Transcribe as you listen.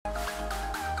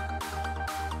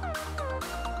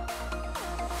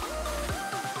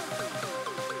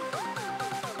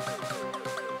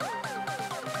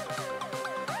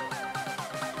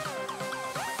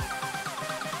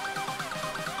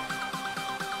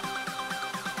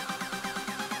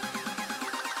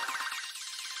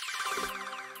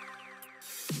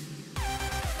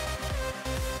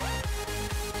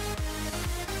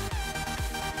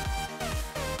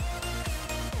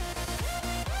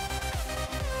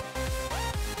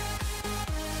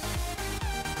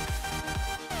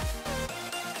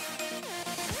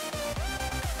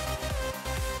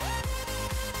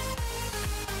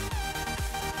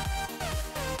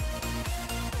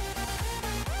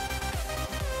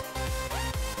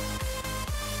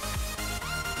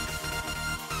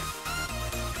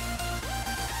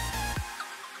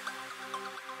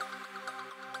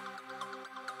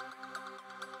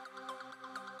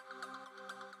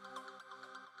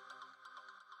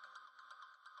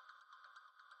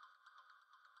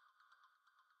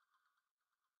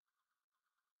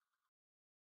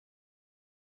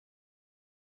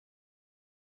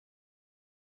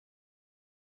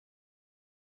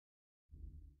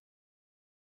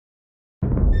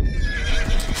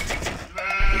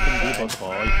bot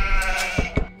boy.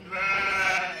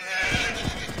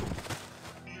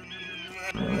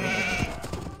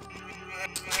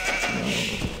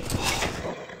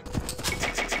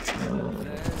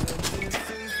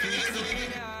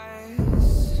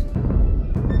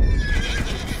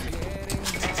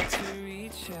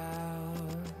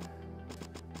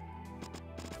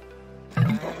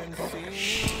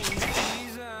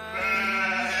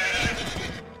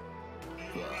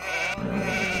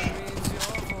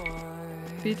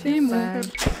 Tiempos.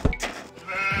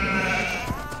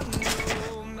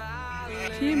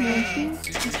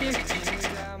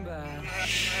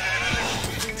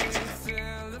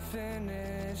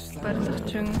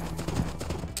 Bartachung.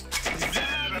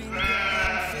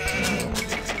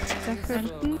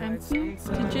 Anten,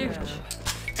 Tijicht.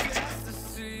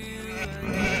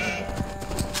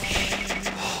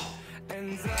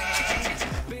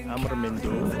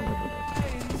 Amrmendo.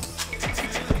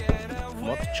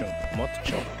 Motchung.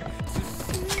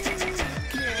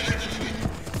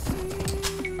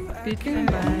 Bitte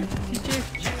mal,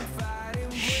 Tijicht.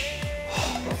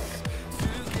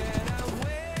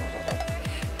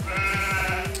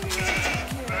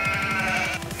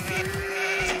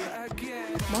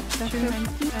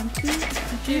 Anten,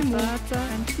 Timo,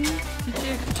 Anten,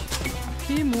 Tijicht.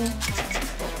 Timo.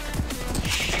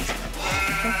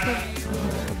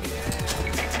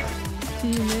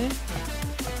 Time.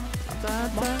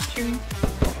 Tata.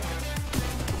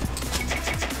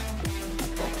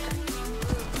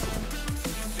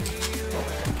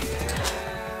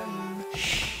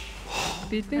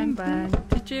 Bitte mal,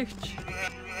 Tijicht.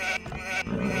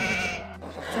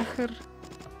 Sacher.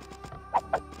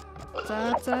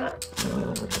 Tata.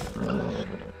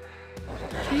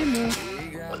 Timo.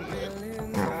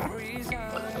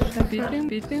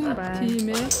 Bitte mal,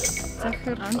 Time.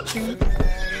 Sacher. Anchen.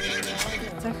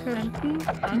 Sacher. Anten.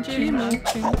 Timo.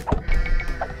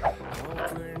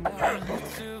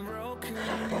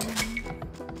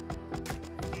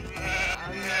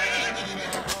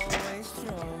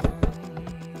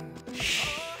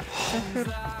 Sacher.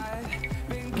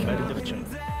 Bartachung.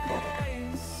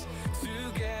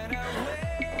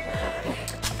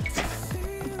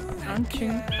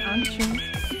 Anchen.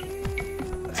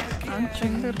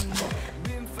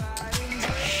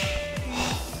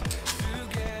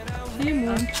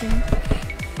 Timo. Anten,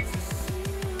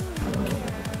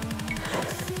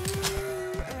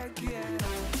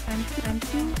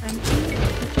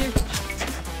 Tijicht.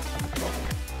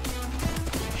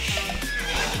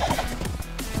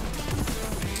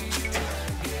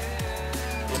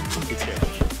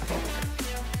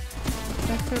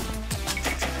 Sacher.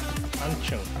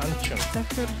 Anchung.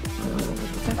 Sacher.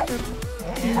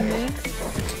 Time.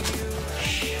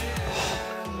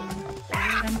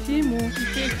 Timo.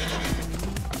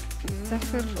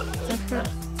 Sacher.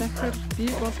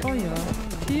 Biber Feuer.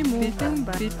 Timo. Bitten,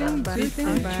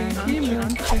 Timo.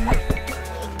 Anchen.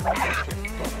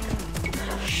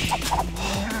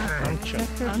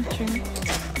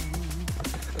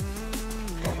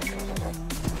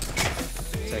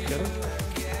 Sacher.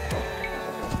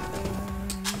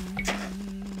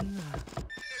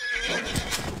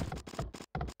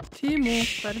 Timo.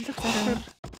 Sacher.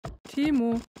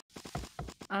 Timo.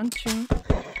 Anchen.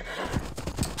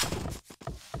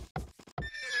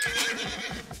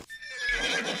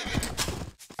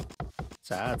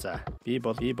 Zaza.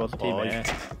 Bibot boy.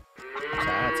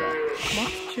 Zaza.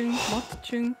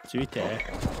 Motchung. Züte.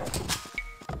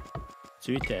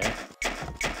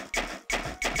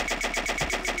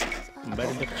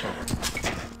 Bartachung.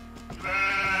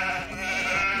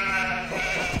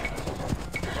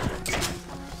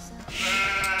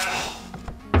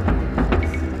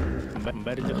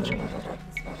 Bartachung.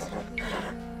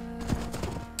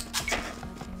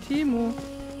 Timo.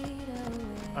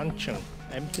 Anchung.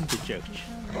 Emten Tijicht.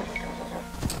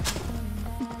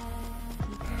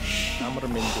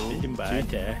 Amrmendo.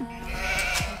 Züte.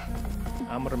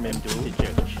 Amrmendo.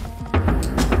 Tijicht.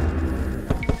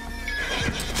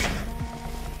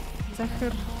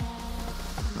 Sacher.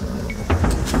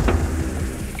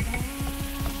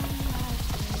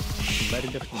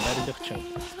 Bartachung.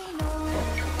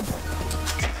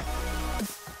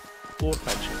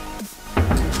 Oorpatchung.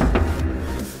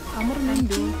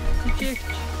 Amrmendo. Tijicht.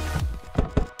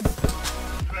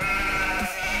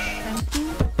 Anten,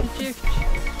 Tijicht.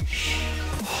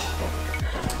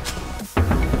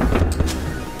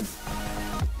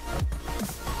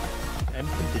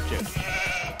 Emten Tijicht.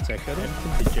 Sacher.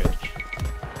 Emten Tijicht.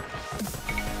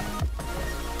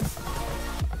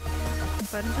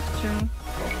 Bartachung.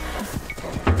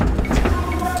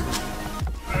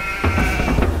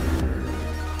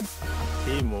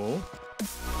 Timo.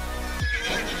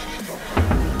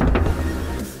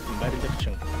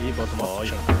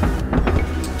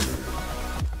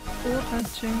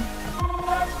 барилгачин.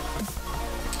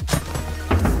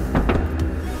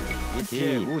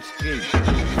 Итлээ гүйцэтгэе.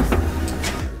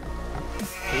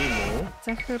 Тийм үү?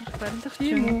 Захир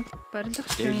барилгачин.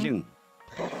 Барилгачин. Дэлэн.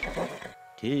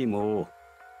 Тийм үү.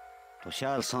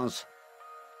 Тушаал сонс.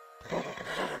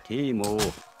 Тийм үү.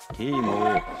 Тийм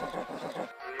үү.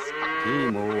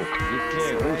 Тийм үү.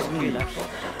 Итлээ гүйцэтгэе.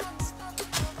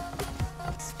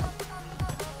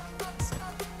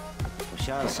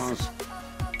 Тушаал сонс.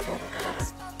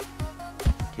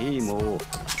 Тийм үү.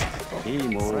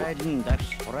 Тийм үү. Райлан дагш.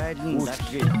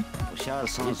 Тушаал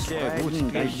сонс. Итлээ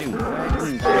гүйцэтгэе.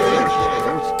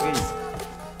 Гүйцэтгэе.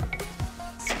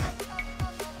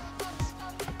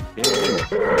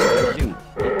 Дэлэн.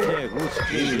 Итлээ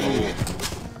гүйцэтгэе.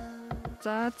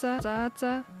 За.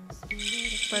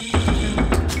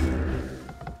 Барилгачин.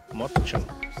 Модчин.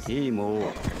 Тийм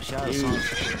үү.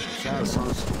 Тушаал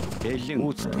сонс. Дэлэн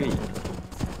гүйцэтгэе.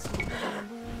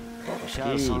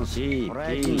 Тушаал сонс.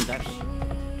 Райлан дагш.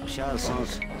 Тушаал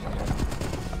сонс.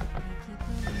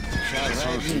 Тушаал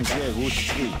сонс. Итлээ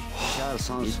гүйцэтгэе. Тушаал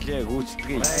сонс. Итлээ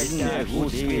гүйцэтгэе. Итлээ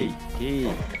гүйцэтгэе.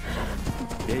 Тийм.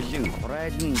 Дэлэн.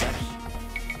 Райлан дагш.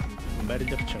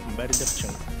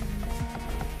 Барилгачин.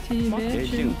 Тийм ээ.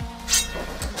 Дэлэн.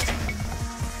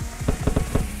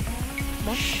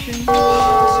 Модчин.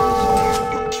 Барилгачин.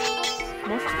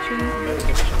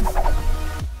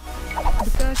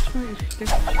 Бүтээгчмэн эрхлэг.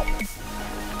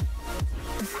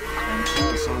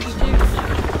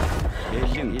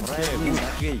 Дэлэн. Итлээ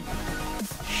гүйцэтгэе.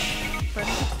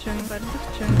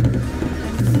 Барилгачин.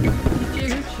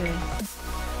 Хичээгээч.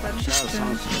 Тушаал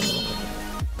сонс.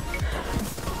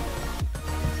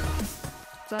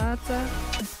 За.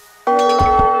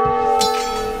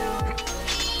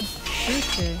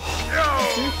 Зүтэй.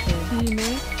 Тийм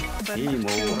ээ. Тийм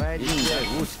үү. Райлан дагш.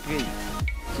 Гүйцэтгэе.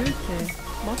 Зүтэй.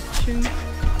 Модчин.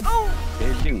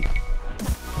 Дэлэн.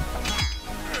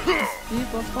 Би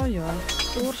болгоё.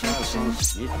 Тушаал сонс.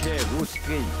 Итлээ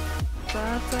гүйцэтгэе. За.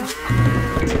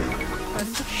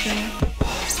 Барилгачин.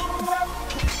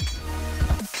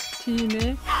 Тийм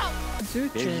ээ.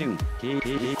 Зүтэй. Дэлэн.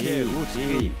 Итлээ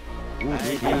гүйцэтгэе.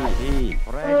 Гүйцэтгэе.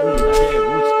 Райлан дагш.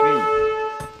 Гүйцэтгэе.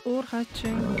 Уур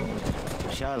хачин.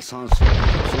 Тушаал сонс. Итлээ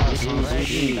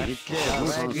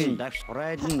гүйцэтгэе.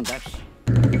 Райлан дагш.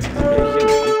 Дэлэн.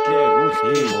 Итлээ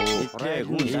гүйцэтгэе.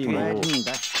 Райлан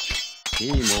дагш.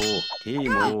 Тийм үү.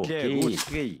 Итлээ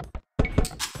гүйцэтгэе.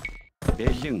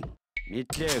 Дэлэн.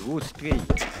 Итлээ гүйцэтгэе.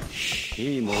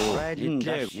 Тийм үү. Райлан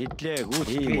дагш. Итлээ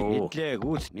гүйцэтгэе. Итлээ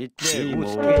гүйцэтгэе. Дэлэн.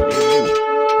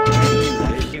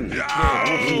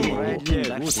 Итлээ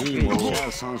гүйцэтгэе. Тушаал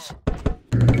сонс.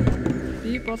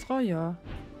 Би болгоё.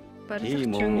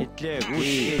 Тийм үү. Барилгачин. Итлээ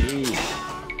гүйцэтгэе.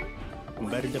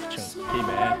 Барилгачин. Тийм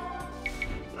ээ.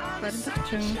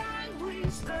 Барилгачин.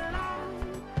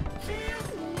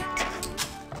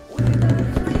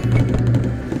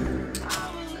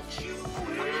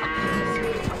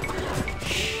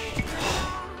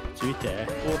 Зүйтэй.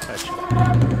 Уутаачин.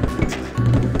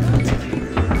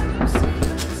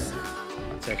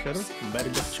 Захир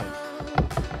барилгачин.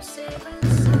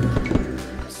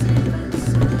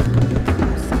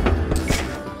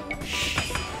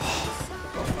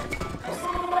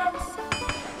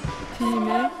 Тийм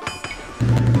ээ.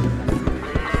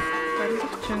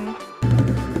 Барилгачин.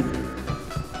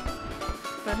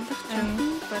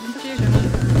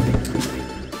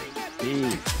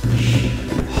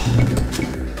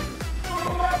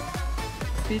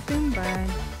 Бидэн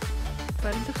байна.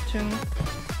 Барилгачин.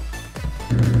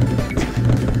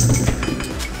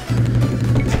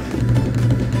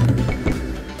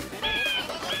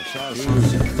 Тушаал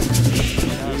сонс.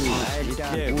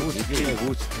 Итлээ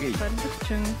гүйцэтгэе.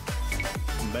 Барилгачин.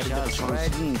 Барилгачин.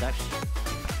 Райлан дагш.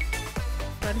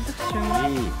 Барилгачин.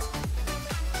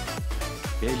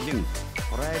 Дэлэн.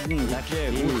 Райлан дагш.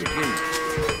 Гүйцэтгэе.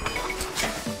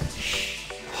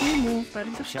 Тийм үү.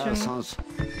 Тушаал Барилгачин. сонс.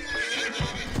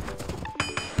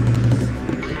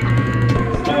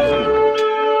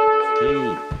 Тийм.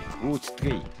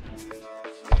 Гүйцэтгэе.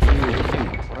 Дэлэн.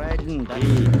 Райлан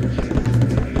дагш.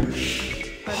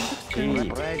 Барилгачин.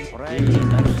 Райлан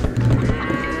дагш.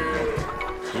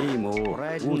 Тийм үү.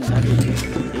 Райлан дагш.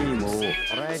 Тийм үү.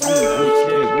 Райлан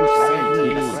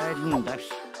дагш.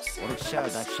 Урагшаа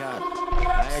дагшаад.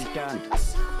 Айлдан.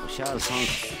 Тушаал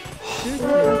сонс.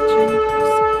 Барилгачин.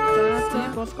 За.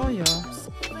 Болгоё.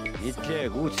 Итлээ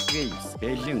гүйцэтгэе.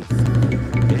 Дэлэн.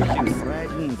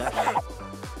 Райлан дагш.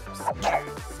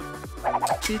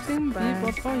 Бидэн байна.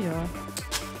 Болгоё.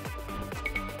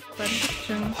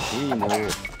 Барилгачин. Тийм үү.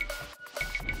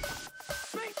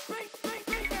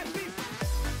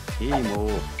 Тийм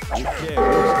үү. Итлээ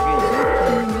гүйцэтгэе.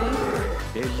 Тийм ээ.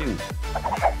 Дэлэн.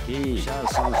 шал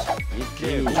сонс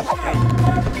итлээ гүйцэтгэе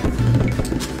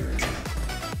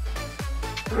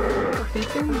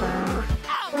Бэлэн байна.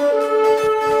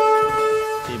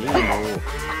 Тийм тийм үү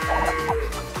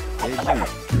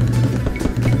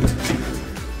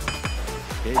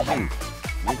Дэлэн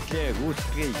итлээ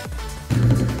гүйцэтгэе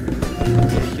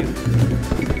Дэлэн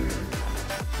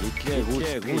итлээ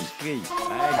гүйцэтгэе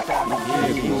айлтаа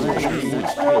итлээ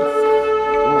гүйцэтгэе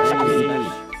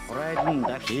Райдэн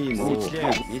дах тийм үү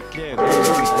итлээ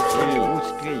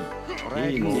гүйцэтгэе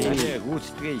Райдэн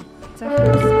гүйцэтгэе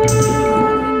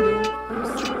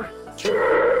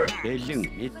Дэлэн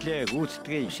итлээ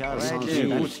гүйцэтгэе шал сонс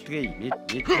гүйцэтгэе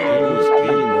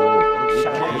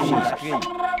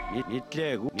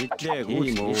итлээ гүйцэтгэе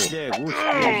итлээ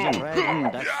гүйцэтгэе райдэн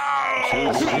дах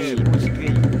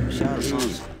гүйцэтгэе шал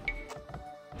сонс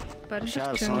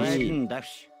шал сонс райдэн дах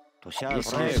тушаал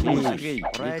гүйцэтгэе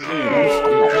райдэн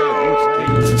гүйцэтгэе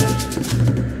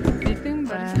Бэлэн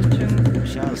байна.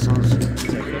 шал сонс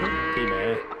захир тийм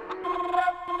ээ.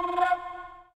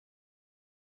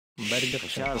 Барилга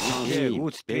шал сонс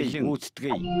гүйцэтгэе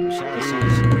шал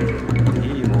сонс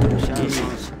тийм үү шал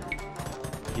сонс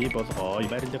ий болгоо.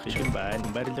 Барилга шиг байна.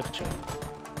 Барилга чинь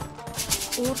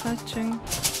Уур хачин.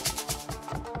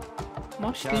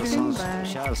 Маш шал бэлэн сонс байна.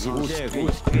 шал сонс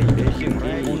гүйцэтгэе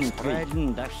райдэн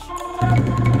дах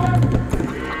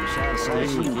шал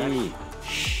сонс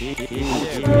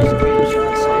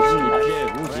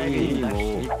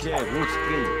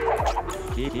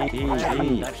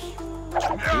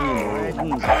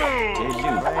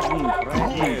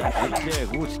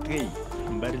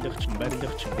барилга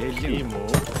чинь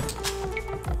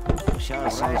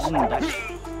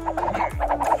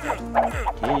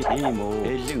тийм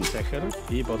үү. Захир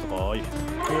ий болгоо.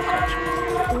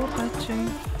 Уур хачин.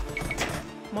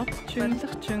 Мотчин.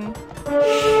 Барилгачин.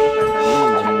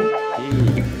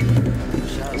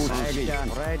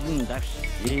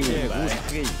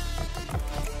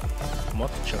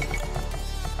 Мод чинь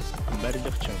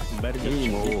барилга чинь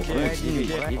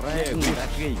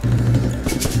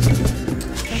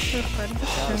Захир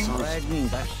барилгачин.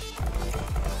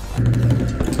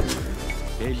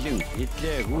 Дэлэн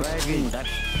итлээ гүйцэтгэе дах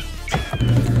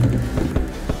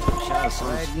шал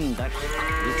райдэн дах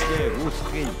итлээ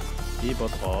гүйцэтгэе ий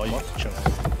болгоо. Мод чинь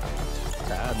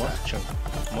за мод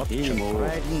чинь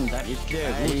райдэн дах итлээ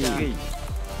гүйцэтгэе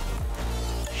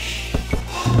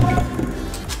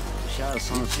шал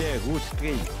сонслээ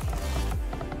гүйцэтгэе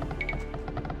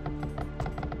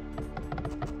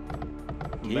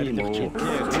барилга чинь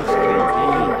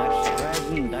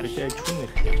райдэн дах яаж хүн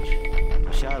эрхлэж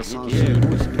шал сонслээ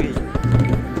гүйцэтгэе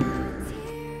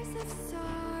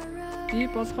Ий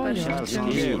болгоо. шал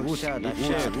сонслээ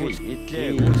итлээ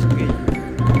гүйцэтгэе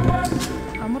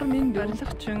Амар минь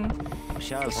барилгачин.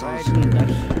 шал сонслээ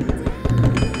дах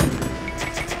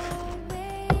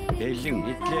Дэлэн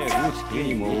итлээ гүйцэтгэе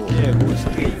итлээ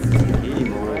гүйцэтгэе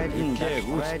итлээ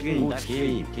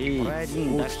гүйцэтгэе райдэн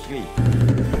гүйцэтгэе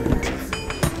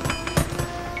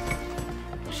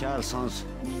шал сонс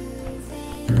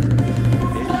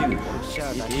Дэлэн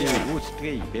итлээ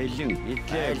гүйцэтгэе Дэлэн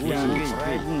итлээ гүйцэтгэе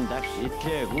райдэн дах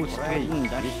итлээ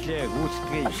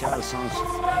гүйцэтгэе шал сонс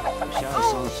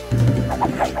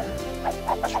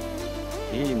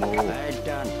ийм үү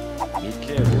айлтаа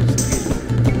итлээ гүйцэтгэе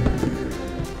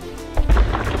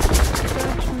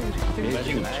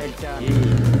Дэлэн айлтаа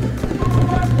ийм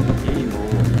үү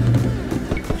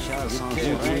шал сонс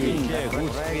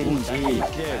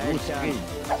итлээ гүйцэтгэе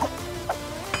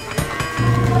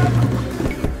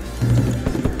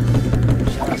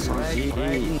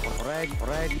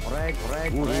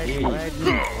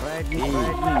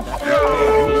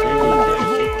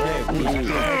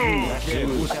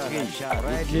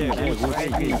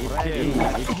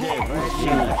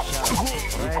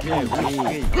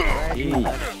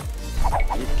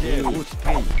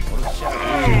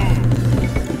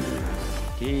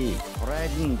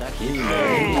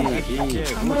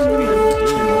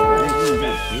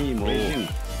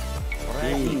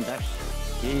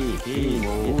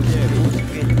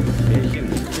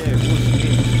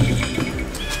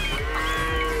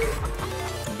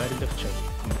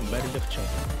барилга чинь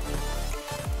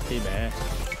тийм ээ.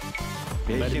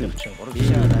 Барилга чинь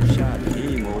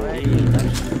тийм үү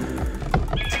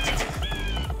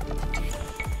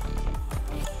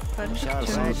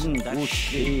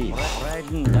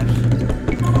райдэн дах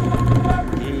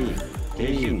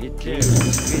Дэлэн итлээ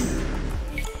гүйцэтгэе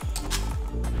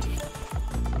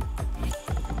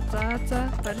За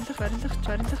барилга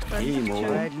ийм үү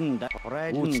райдэн дах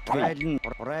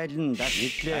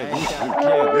итлээ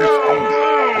гүйцэтгэе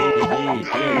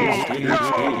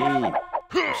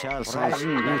Tuşar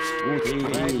sansın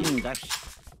uçtri daş.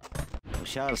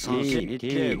 Tuşar sansın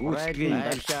itle uçtri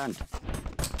daşan.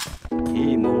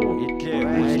 Timo itle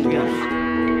uçtri.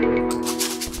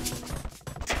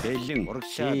 Belin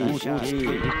urşa daşan.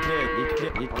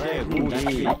 Itle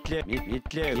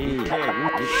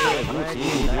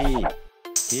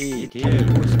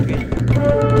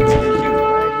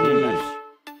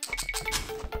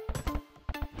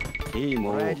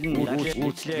Timo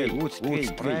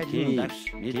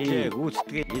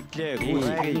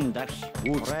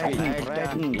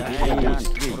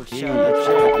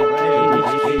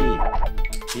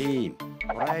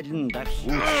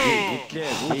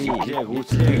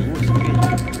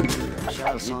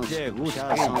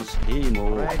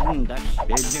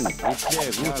Бэлэн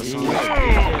Тимо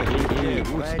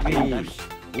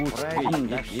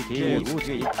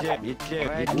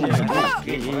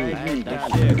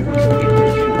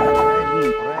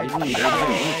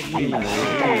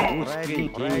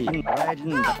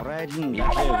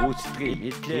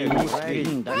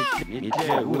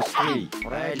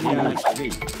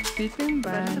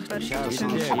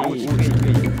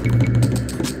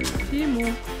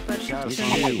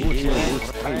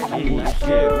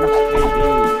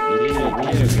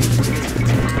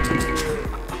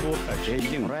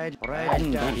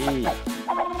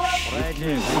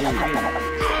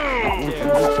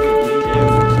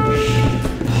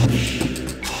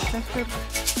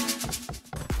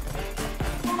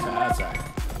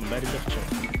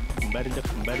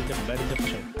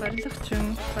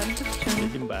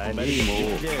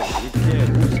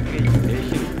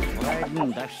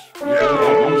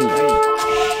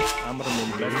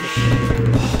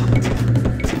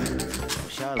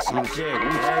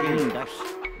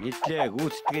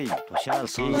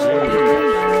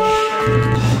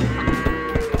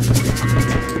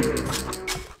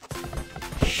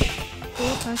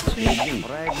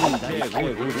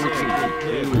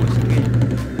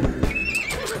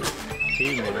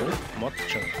барилгачин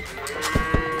мотчин.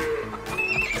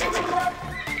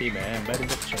 Тийм ээ,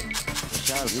 барилгачин.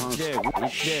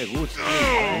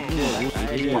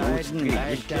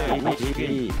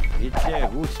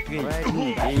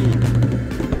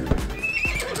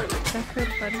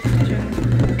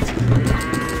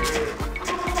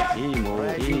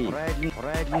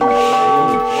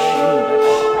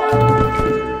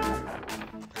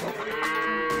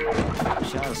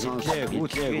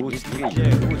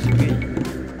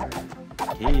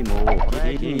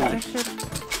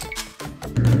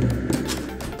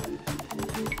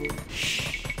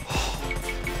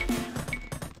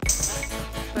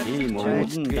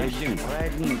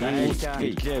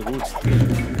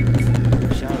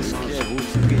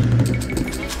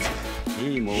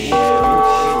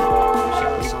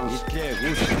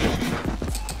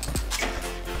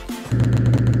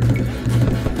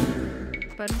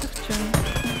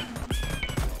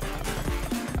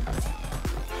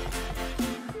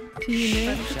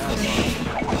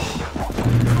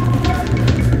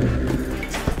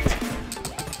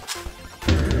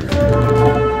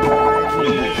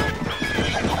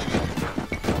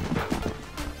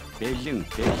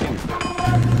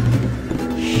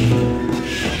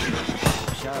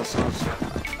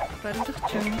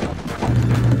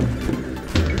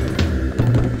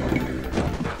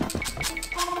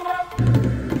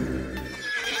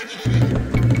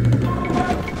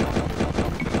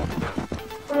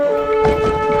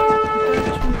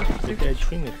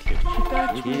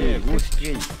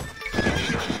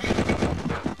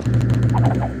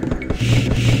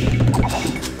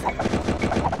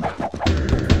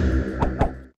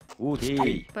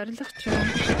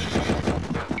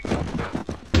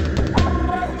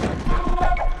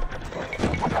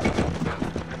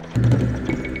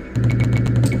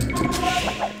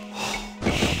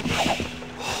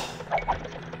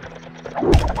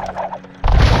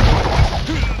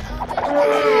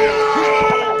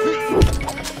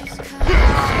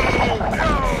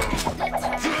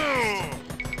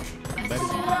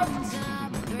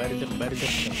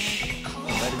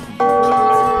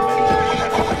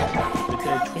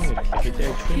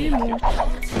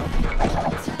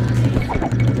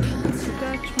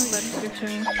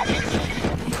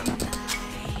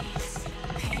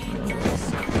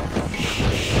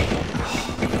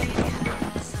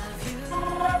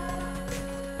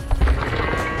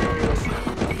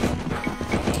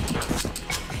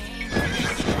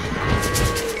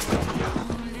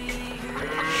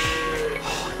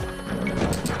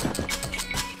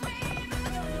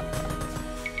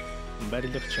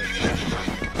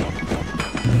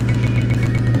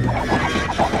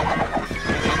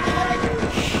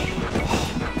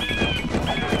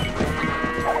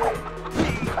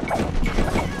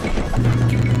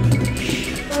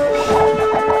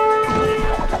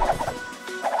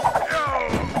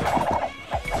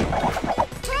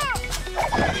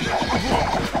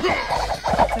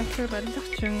 захир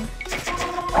барилгачин.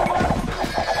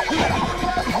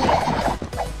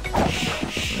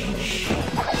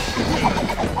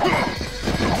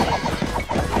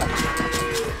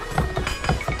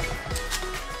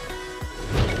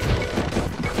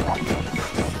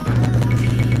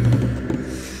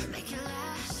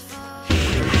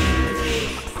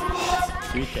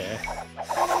 Sweetie.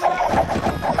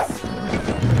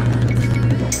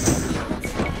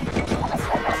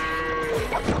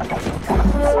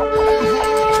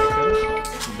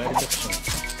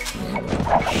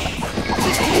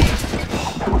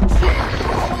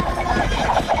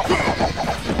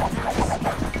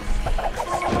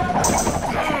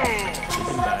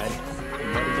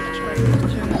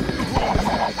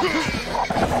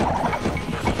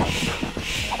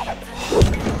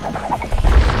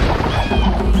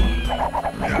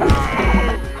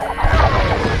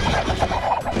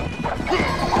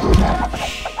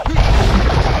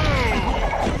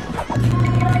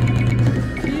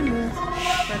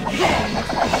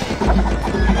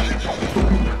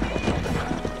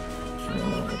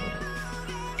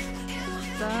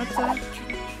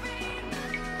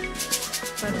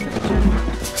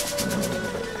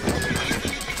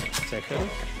 Захир.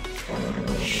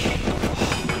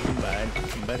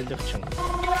 Барилгачин.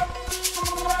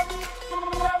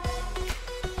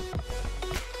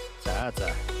 За.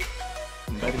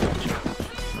 Барилгачин.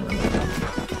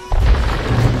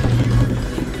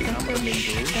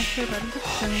 захир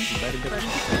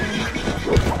барилгачин.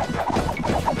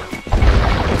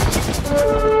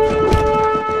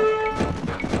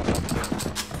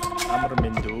 Амар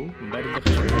мэндүү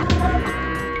барилгачин.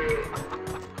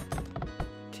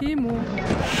 Тийм үү.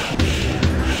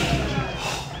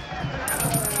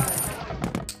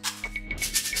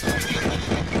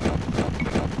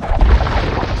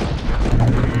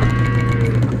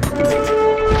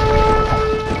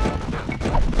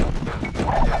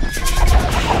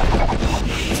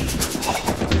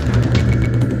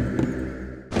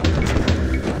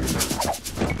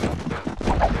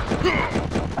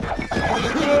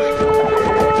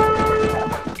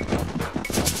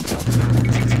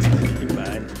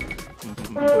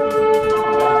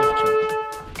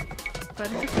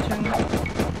 Барилгачин.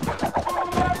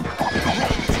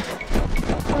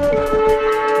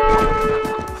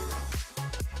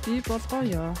 Би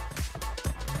болгоё.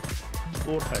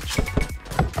 Уурхач.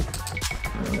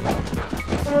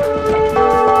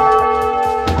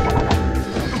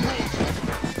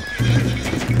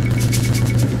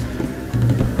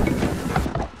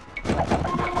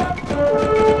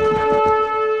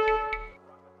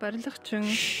 Барилгачин.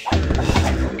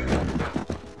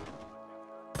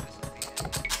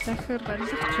 Захир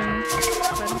барилгачин.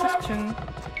 Барилгачин.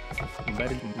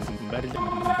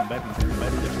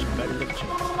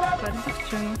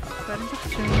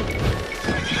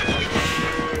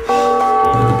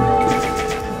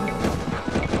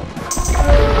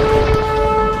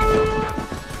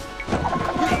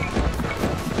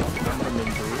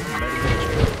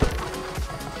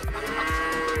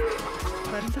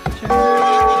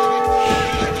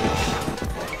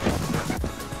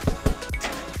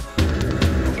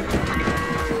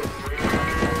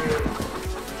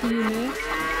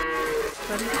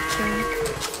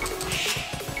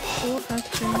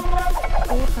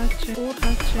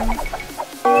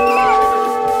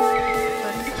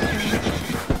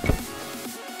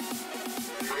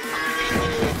 Тийм үү.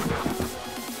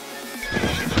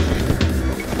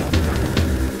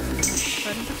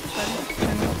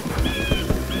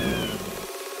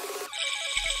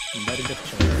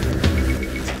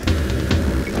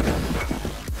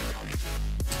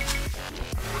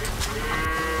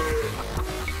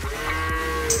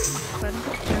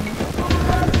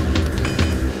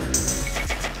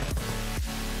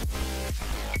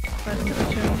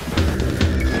 Барилгачин.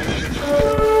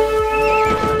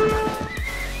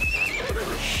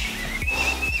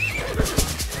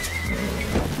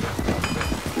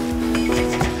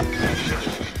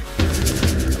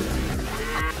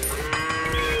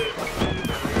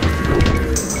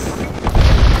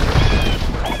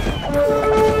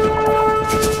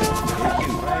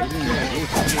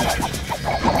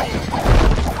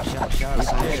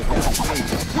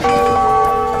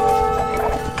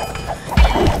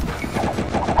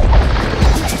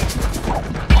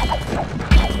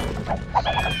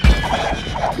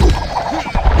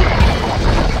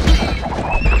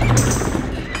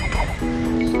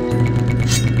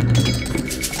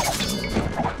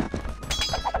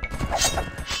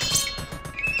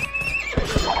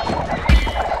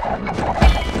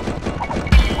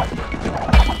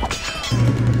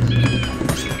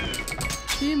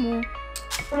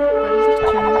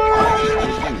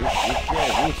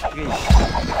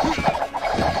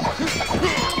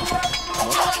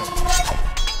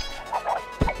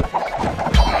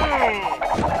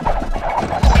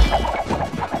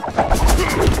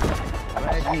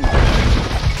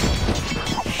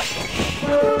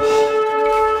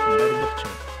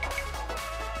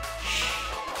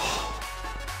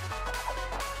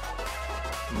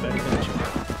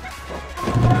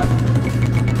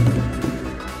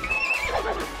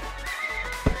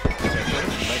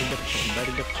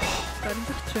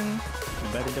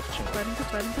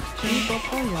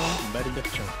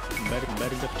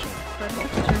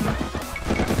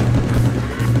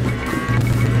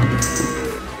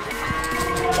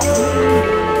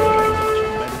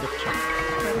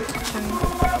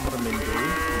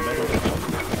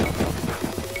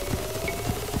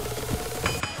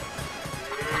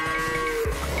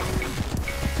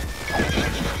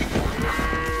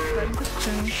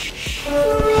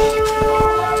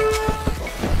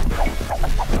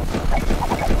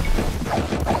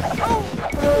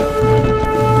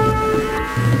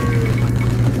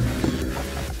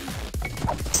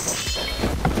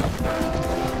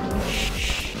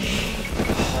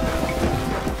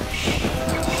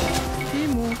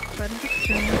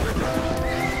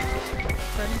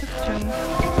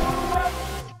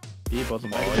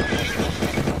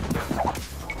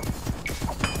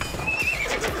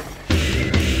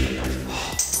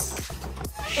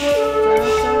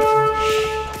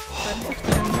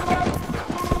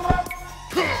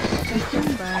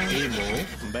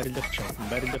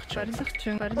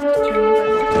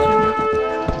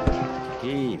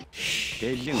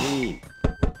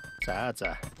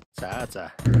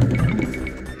 За.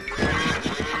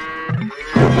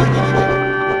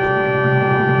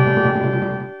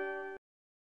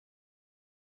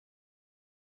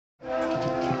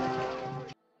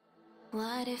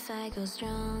 What if I go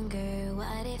stronger?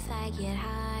 What if I get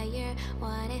higher?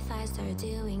 What if I start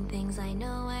doing things I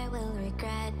know I will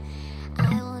regret?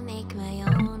 I will make my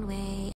own way.